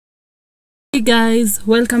Hey guys,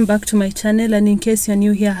 welcome back to my channel, and in case you're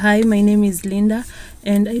new here, hi, my name is Linda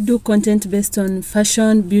and I do content based on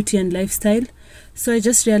fashion, beauty and lifestyle. So I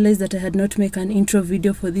just realized that I had not made an intro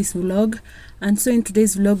video for this vlog, and so in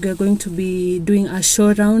today's vlog we're going to be doing a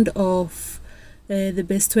show round of the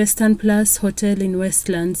Best Western Plus hotel in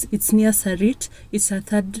Westlands. It's near Sarit. It's a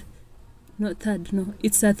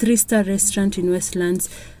it's a 3-star restaurant in Westlands.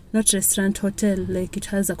 Not restaurant, hotel, like it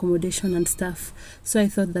has accommodation and stuff. So I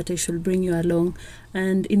thought that I should bring you along.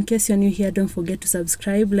 And in case you're new here, don't forget to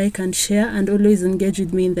subscribe, like and share, and always engage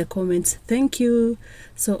with me in the comments. Thank you.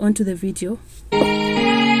 So on to the video.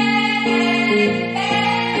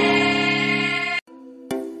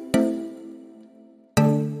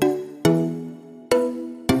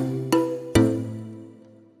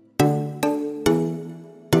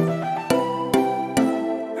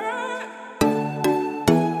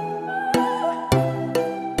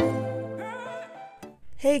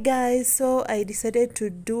 Hey guys, so I decided to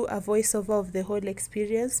do a voiceover of the whole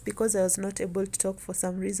experience because I was not able to talk for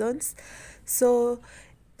some reasons. So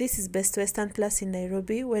this is Best Western Plus in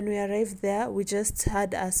Nairobi. When we arrived there, we just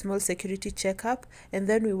had a small security checkup, and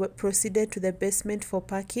then we proceeded to the basement for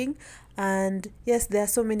parking. And yes, there are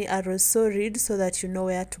so many arrows, so read so that you know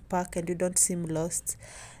where to park and you don't seem lost.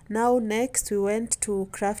 Now next we went to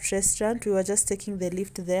Craft Restaurant. We were just taking the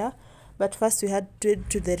lift there, but first we had to go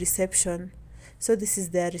to the reception. So this is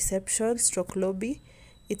their reception stroke lobby.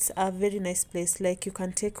 It's a very nice place, like you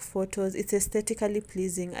can take photos. It's aesthetically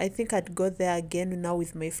pleasing. I think I'd go there again now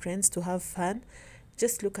with my friends to have fun.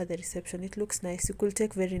 Just look at the reception, it looks nice. You could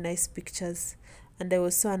take very nice pictures, and I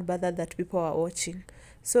was so unbothered that people were watching.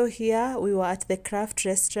 So here we were at the Craft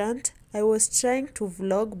Restaurant. I was trying to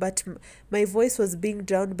vlog, but my voice was being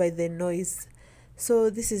drowned by the noise. So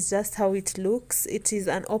this is just how it looks. It is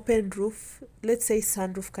an open roof, let's say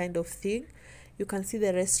sunroof kind of thing. You can see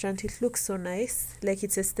the restaurant. It looks so nice, like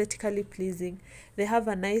it's aesthetically pleasing. They have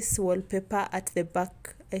a nice wallpaper at the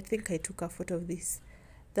back. I think I took a photo of this.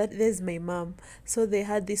 There's my mom. So they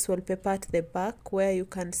had this wallpaper at the back where you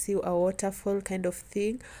can see a waterfall kind of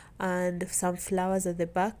thing and some flowers at the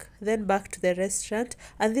back. Then back to the restaurant.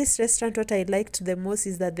 And this restaurant, what I liked the most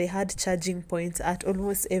is that they had charging points at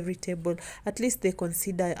almost every table. At least they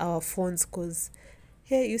consider our phones, because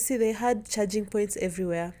here you see they had charging points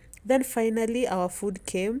everywhere. Then finally our food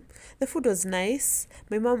came. The food was nice.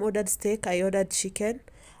 My mom ordered steak, I ordered chicken.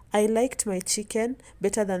 I liked my chicken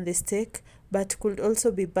better than the steak, but could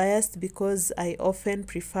also be biased because I often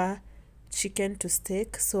prefer chicken to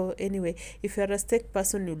steak. So anyway, if you're a steak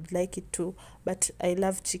person, you'd like it too, but I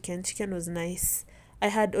love chicken. Chicken was nice. I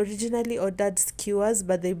had originally ordered skewers,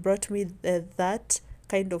 but they brought me that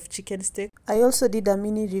kind of chicken steak. I also did a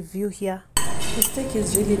mini review here. The steak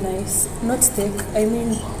is really nice. Not steak, I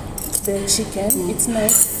mean the chicken. It's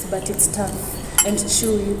nice, but it's tough and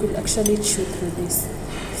chew. You could actually chew through this.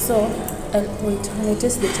 So wait, when I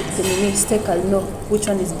taste the mini steak, I'll know which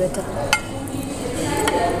one is better.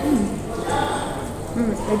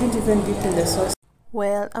 I didn't even dip in the sauce.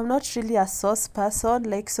 Well, I'm not really a sauce person,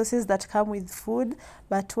 like sauces that come with food,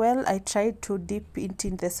 but well, I tried to dip it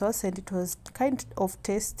in the sauce and it was kind of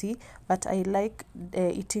tasty, but I like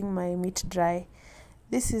eating my meat dry.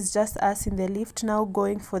 This is just us in the lift now,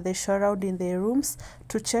 going for the show round in the rooms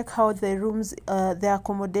to check how the rooms, the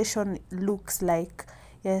accommodation looks like.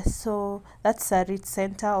 Yes, so that's Sarit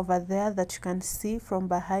Center over there that you can see from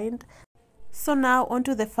behind. So now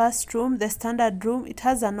onto the first room, the standard room. It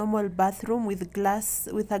has a normal bathroom with a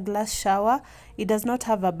glass shower. It does not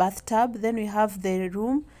have a bathtub. Then we have the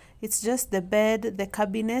room. It's just the bed, the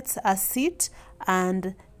cabinets, a seat,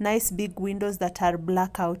 and nice big windows that are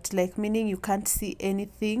blackout, like meaning you can't see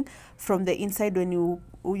anything from the inside when you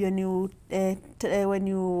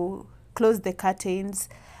close the curtains.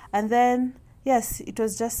 And then yes, it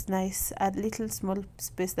was just nice, a little small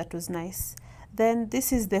space that was nice. Then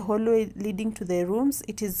this is the hallway leading to the rooms.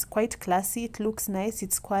 It is quite classy. It looks nice.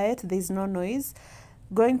 It's quiet. There's no noise.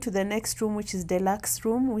 Going to the next room, which is deluxe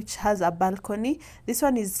room, which has a balcony. This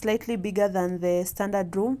one is slightly bigger than the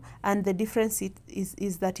standard room, and the difference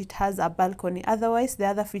is that it has a balcony. Otherwise, the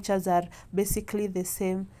other features are basically the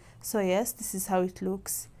same. So yes, this is how it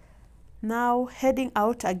looks. Now heading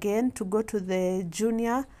out again to go to the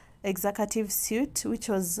junior executive suite, which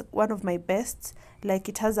was one of my best. Like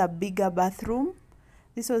it has a bigger bathroom.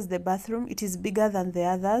 This was the bathroom. It is bigger than the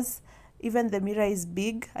others. Even the mirror is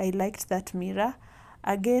big. I liked that mirror.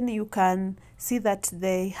 Again, you can see that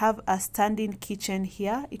they have a standing kitchen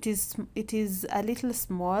here. It is a little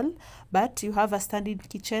small, but you have a standing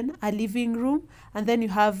kitchen, a living room, and then you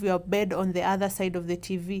have your bed on the other side of the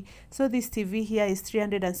TV. So this TV here is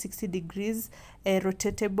 360 degrees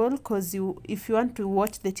rotatable, because if you want to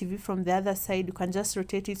watch the TV from the other side, you can just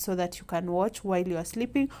rotate it so that you can watch while you are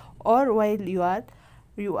sleeping or while you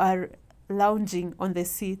are lounging on the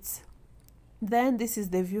seats. Then this is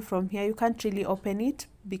the view from here. You can't really open it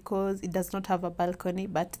because it does not have a balcony,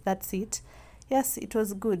 but that's it. Yes, it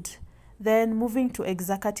was good. Then moving to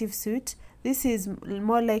executive suite. This is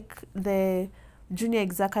more like the junior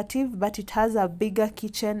executive, but it has a bigger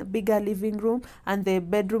kitchen, bigger living room, and the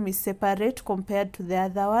bedroom is separate compared to the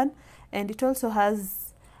other one. And it also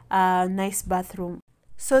has a nice bathroom.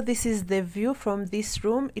 So this is the view from this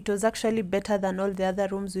room. It was actually better than all the other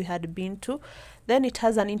rooms we had been to. Then it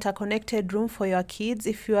has an interconnected room for your kids.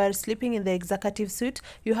 If you are sleeping in the executive suite,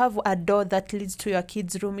 you have a door that leads to your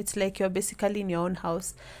kids' room. It's like you're basically in your own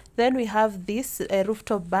house. Then we have this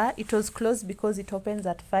rooftop bar. It was closed because it opens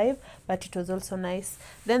at 5, but it was also nice.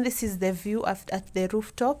 Then this is the view at the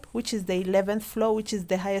rooftop, which is the 11th floor, which is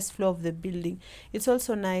the highest floor of the building. It's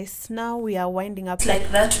also nice. Now we are winding up.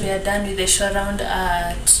 Like that, we are done with the show around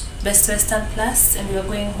at Best Western Plus, and we are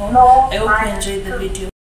going home. I hope you enjoyed the video.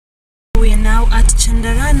 We are now at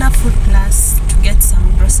Chandarana Food Plus to get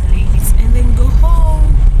some groceries and then go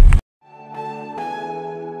home.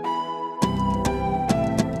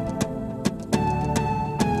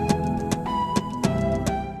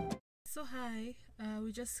 So hi,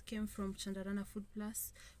 we just came from Chandarana Food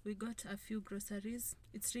Plus. We got a few groceries.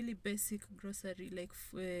 It's really basic grocery,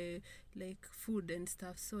 like food and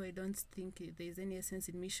stuff, so I don't think there's any sense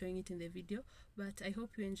in me showing it in the video, but I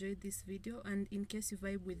hope you enjoyed this video, and in case you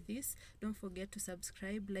vibe with this, don't forget to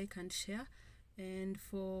subscribe, like and share. And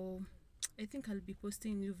I think I'll be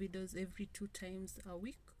posting new videos every 2 times a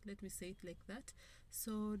week, let me say it like that.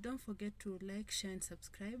 So don't forget to like, share and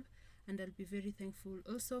subscribe, and I'll be very thankful.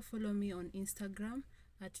 Also follow me on Instagram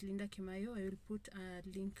at Kimaiyo. I will put a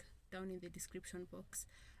link down in the description box,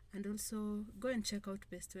 and also go and check out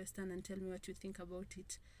Best Western and tell me what you think about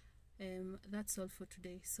it. That's all for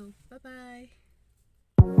today, so bye bye.